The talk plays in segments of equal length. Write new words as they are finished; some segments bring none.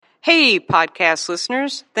Hey, podcast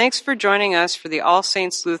listeners. Thanks for joining us for the All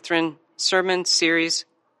Saints Lutheran Sermon Series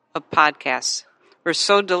of podcasts. We're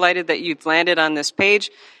so delighted that you've landed on this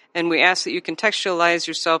page, and we ask that you contextualize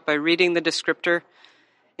yourself by reading the descriptor.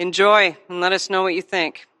 Enjoy, and let us know what you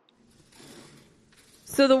think.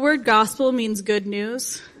 So the word gospel means good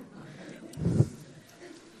news.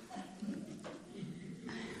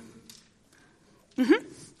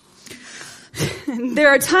 There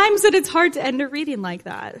are times that it's hard to end a reading like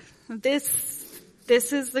that. This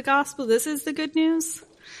is the gospel. This is the good news.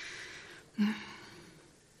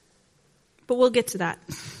 But we'll get to that.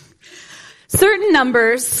 Certain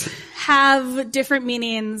numbers have different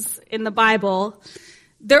meanings in the Bible.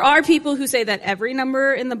 There are people who say that every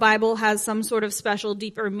number in the Bible has some sort of special,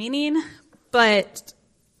 deeper meaning, but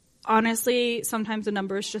honestly, sometimes a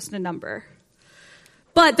number is just a number.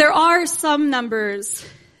 But there are some numbers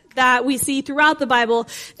that we see throughout the Bible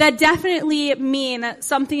that definitely mean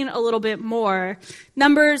something a little bit more.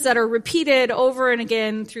 Numbers that are repeated over and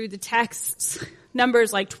again through the texts.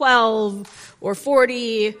 Numbers like 12 or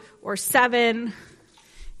 40 or 7.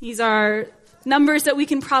 These are numbers that we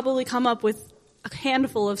can probably come up with a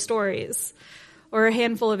handful of stories or a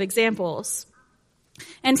handful of examples.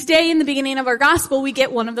 And today in the beginning of our gospel, we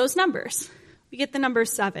get one of those numbers. We get the number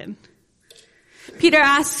 7. Peter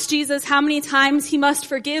asks Jesus how many times he must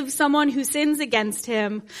forgive someone who sins against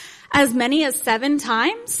him. As many as 7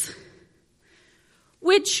 times?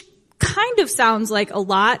 Which kind of sounds like a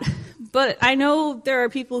lot, but I know there are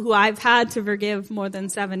people who I've had to forgive more than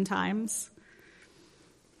 7 times.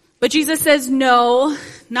 But Jesus says no,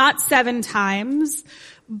 not 7 times,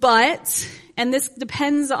 but, and this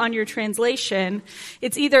depends on your translation,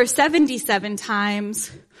 it's either 77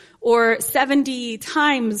 times or 70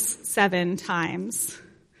 times 7 times,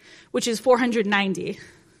 which is 490.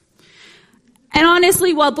 And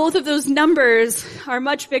honestly, while both of those numbers are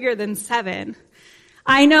much bigger than 7,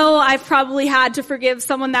 I know I've probably had to forgive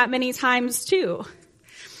someone that many times too.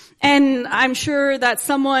 And I'm sure that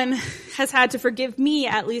someone has had to forgive me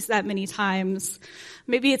at least that many times.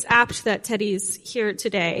 Maybe it's apt that Teddy's here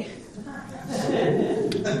today.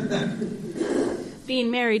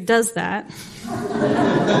 Being married does that.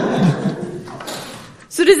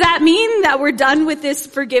 So does that mean that we're done with this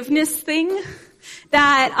forgiveness thing?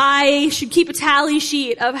 That I should keep a tally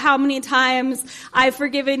sheet of how many times I've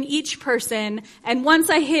forgiven each person, and once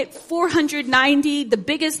I hit 490, the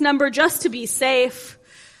biggest number just to be safe,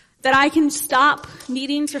 that I can stop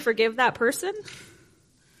needing to forgive that person?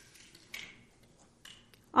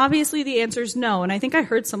 Obviously the answer is no, and I think I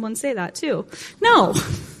heard someone say that too. No.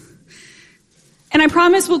 And I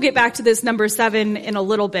promise we'll get back to this number 7 in a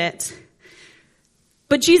little bit.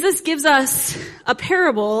 But Jesus gives us a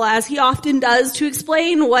parable, as he often does, to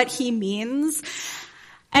explain what he means.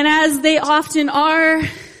 And as they often are,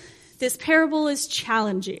 this parable is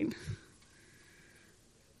challenging,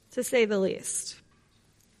 to say the least.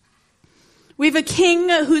 We have a king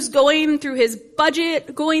who's going through his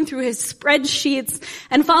budget, going through his spreadsheets,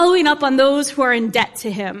 and following up on those who are in debt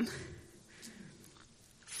to him.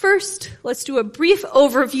 First, let's do a brief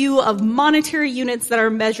overview of monetary units that are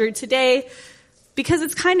measured today, because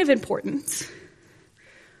it's kind of important.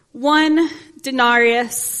 1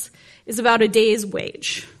 denarius is about a day's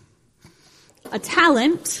wage. A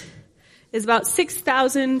talent is about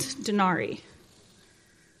 6,000 denarii.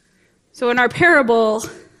 So in our parable,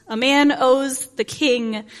 a man owes the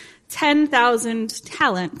king 10,000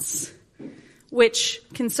 talents, which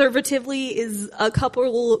conservatively is a couple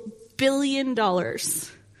 $1 billion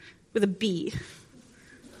with a B.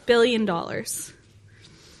 $1 billion.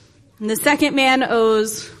 And the second man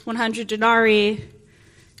owes 100 denarii,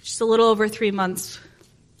 just a little over 3 months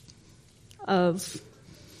of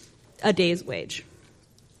a day's wage.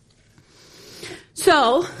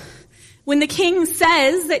 So, when the king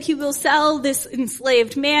says that he will sell this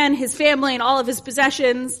enslaved man, his family, and all of his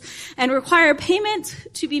possessions, and require payment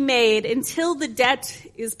to be made until the debt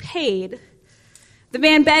is paid, the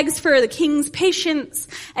man begs for the king's patience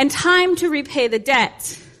and time to repay the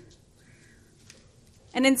debt.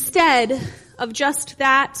 And instead of just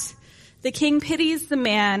that, the king pities the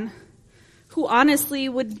man who honestly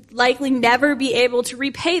would likely never be able to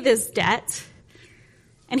repay this debt,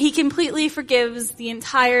 and he completely forgives the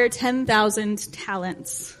entire 10,000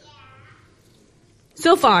 talents.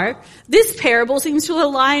 So far, this parable seems to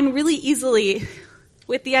align really easily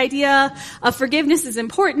with the idea of forgiveness'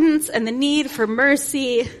 importance and the need for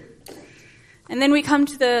mercy. And then we come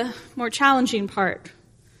to the more challenging part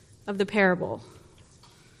of the parable.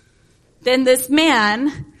 Then this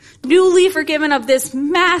man, newly forgiven of this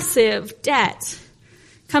massive debt,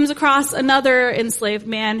 comes across another enslaved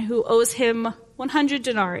man who owes him 100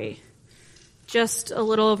 denarii, just a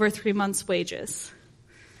little over 3 months' wages.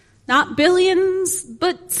 Not billions,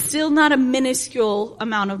 but still not a minuscule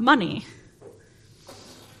amount of money.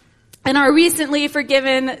 And our recently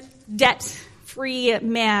forgiven, debt-free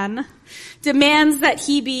man demands that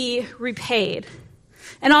he be repaid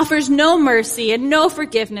and offers no mercy and no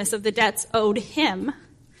forgiveness of the debts owed him,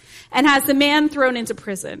 and has the man thrown into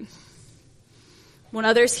prison. When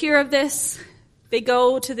others hear of this, they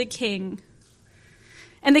go to the king.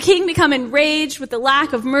 And the king become enraged with the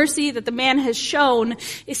lack of mercy that the man has shown,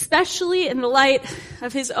 especially in the light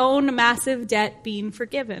of his own massive debt being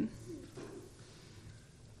forgiven.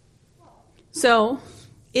 So,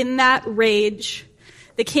 in that rage,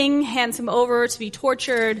 the king hands him over to be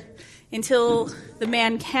tortured until the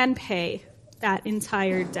man can pay that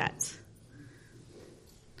entire debt.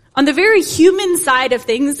 On the very human side of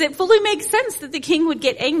things, it fully makes sense that the king would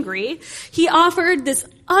get angry. He offered this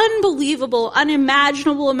unbelievable,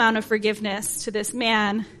 unimaginable amount of forgiveness to this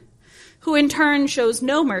man, who in turn shows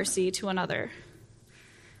no mercy to another.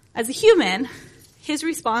 As a human, his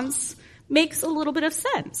response makes a little bit of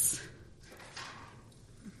sense.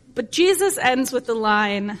 But Jesus ends with the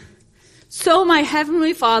line, "So my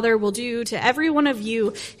heavenly Father will do to every one of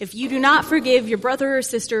you if you do not forgive your brother or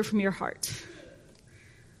sister from your heart."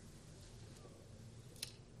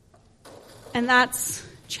 And that's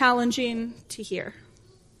challenging to hear.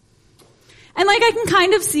 And I can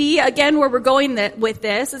kind of see, again, where we're going with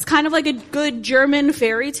this. It's kind of like a good German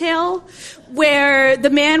fairy tale where the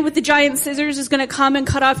man with the giant scissors is going to come and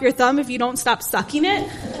cut off your thumb if you don't stop sucking it.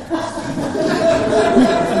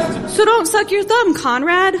 So don't suck your thumb,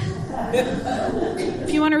 Conrad.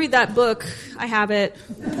 If you want to read that book, I have it.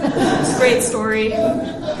 It's a great story.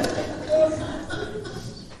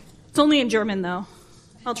 It's only in German, though.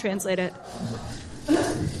 I'll translate it.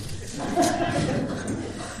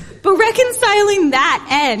 But reconciling that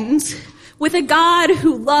end with a God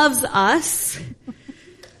who loves us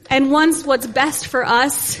and wants what's best for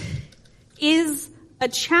us is a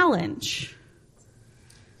challenge.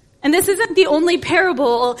 And this isn't the only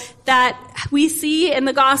parable that we see in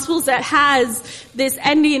the Gospels that has this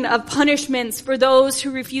ending of punishments for those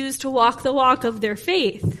who refuse to walk the walk of their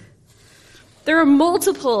faith. There are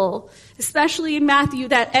multiple, especially in Matthew,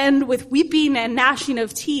 that end with weeping and gnashing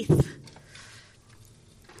of teeth.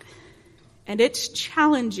 And it's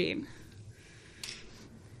challenging.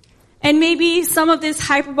 And maybe some of this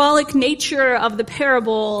hyperbolic nature of the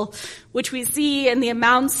parable, which we see in the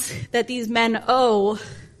amounts that these men owe,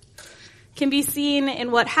 can be seen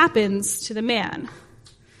in what happens to the man.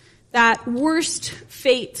 That worst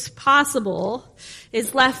fate possible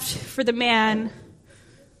is left for the man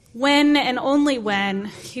when and only when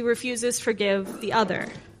he refuses to forgive the other.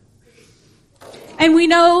 And we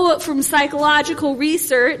know from psychological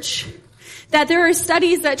research that there are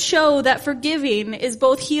studies that show that forgiving is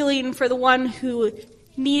both healing for the one who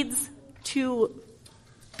needs to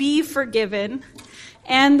be forgiven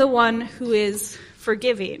and the one who is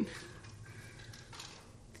forgiving.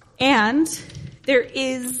 And there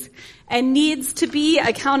is and needs to be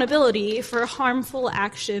accountability for harmful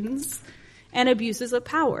actions and abuses of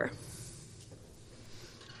power.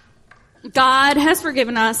 God has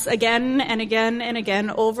forgiven us again and again and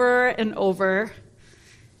again, over and over.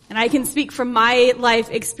 And I can speak from my life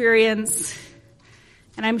experience,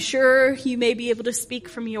 and I'm sure you may be able to speak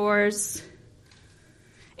from yours,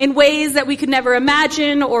 in ways that we could never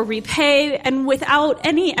imagine or repay, and without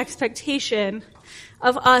any expectation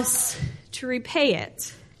of us to repay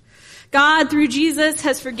it. God, through Jesus,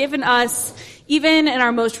 has forgiven us even in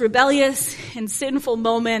our most rebellious and sinful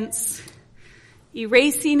moments,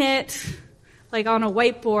 erasing it like on a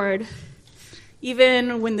whiteboard,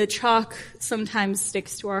 even when the chalk sometimes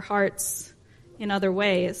sticks to our hearts in other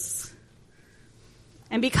ways.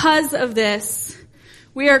 And because of this,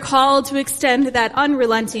 we are called to extend that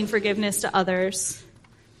unrelenting forgiveness to others.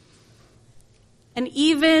 And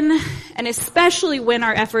even, and especially when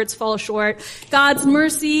our efforts fall short, God's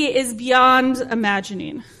mercy is beyond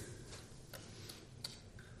imagining.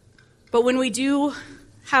 But when we do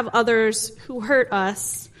have others who hurt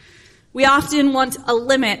us, we often want a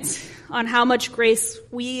limit on how much grace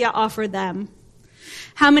we offer them,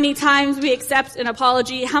 how many times we accept an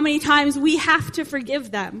apology, how many times we have to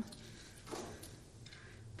forgive them.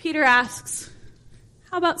 Peter asks,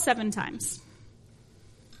 how about 7 times?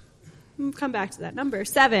 We'll come back to that number,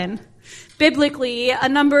 7. Biblically, a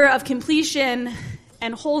number of completion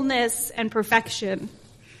and wholeness and perfection.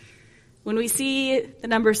 When we see the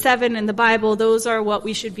number 7 in the Bible, those are what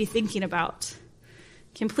we should be thinking about.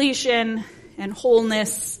 Completion and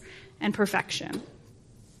wholeness and perfection.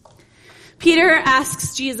 Peter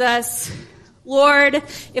asks Jesus, Lord,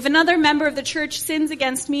 if another member of the church sins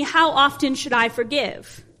against me, how often should I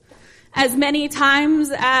forgive? As many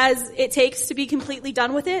times as it takes to be completely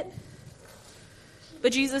done with it?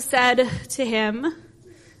 But Jesus said to him,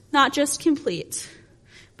 not just complete,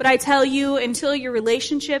 but I tell you, until your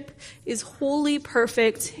relationship is wholly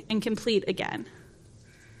perfect and complete again.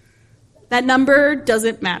 That number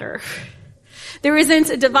doesn't matter. There isn't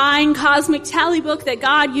a divine cosmic tally book that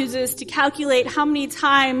God uses to calculate how many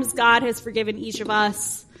times God has forgiven each of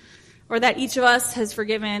us, or that each of us has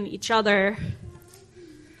forgiven each other.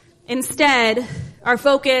 Instead, our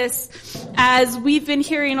focus, as we've been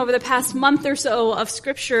hearing over the past month or so of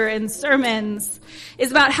scripture and sermons, is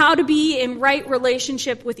about how to be in right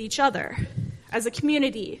relationship with each other, as a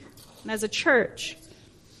community and as a church.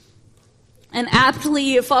 And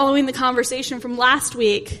aptly following the conversation from last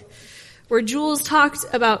week, where Jules talked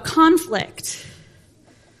about conflict,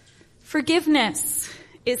 forgiveness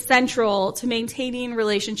is central to maintaining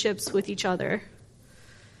relationships with each other.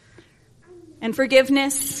 And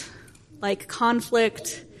forgiveness, like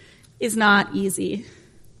conflict, is not easy.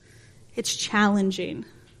 It's challenging.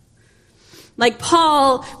 Like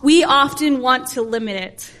Paul, we often want to limit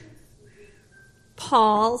it.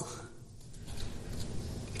 Paul,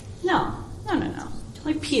 no.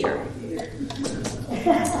 Like Peter.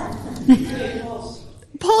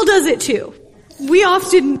 Paul does it too. We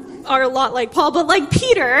often are a lot like Paul, but like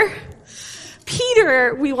Peter,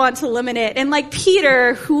 we want to limit it. And like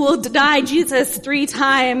Peter, who will deny Jesus 3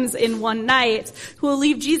 times in one night, who will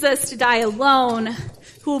leave Jesus to die alone,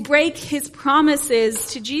 who will break his promises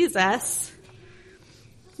to Jesus,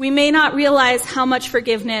 we may not realize how much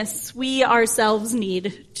forgiveness we ourselves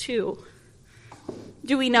need too.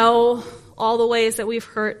 Do we know all the ways that we've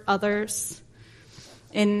hurt others,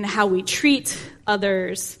 in how we treat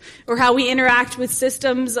others, or how we interact with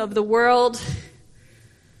systems of the world?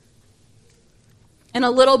 And a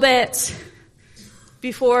little bit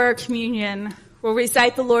before communion, we'll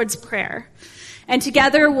recite the Lord's Prayer. And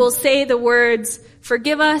together we'll say the words,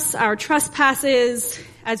 "Forgive us our trespasses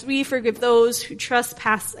as we forgive those who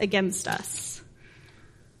trespass against us."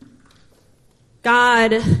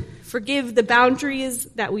 God, forgive the boundaries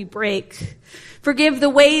that we break. Forgive the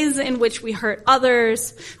ways in which we hurt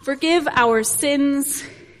others. Forgive our sins,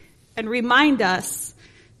 and remind us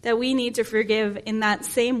that we need to forgive in that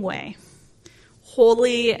same way,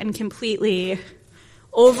 wholly and completely,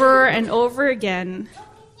 over and over again,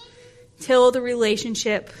 till the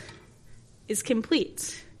relationship is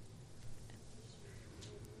complete.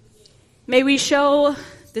 May we show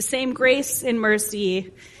the same grace and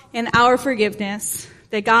mercy in our forgiveness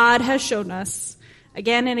that God has shown us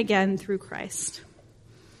again and again through Christ.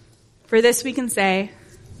 For this we can say,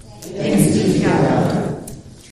 thanks be to God.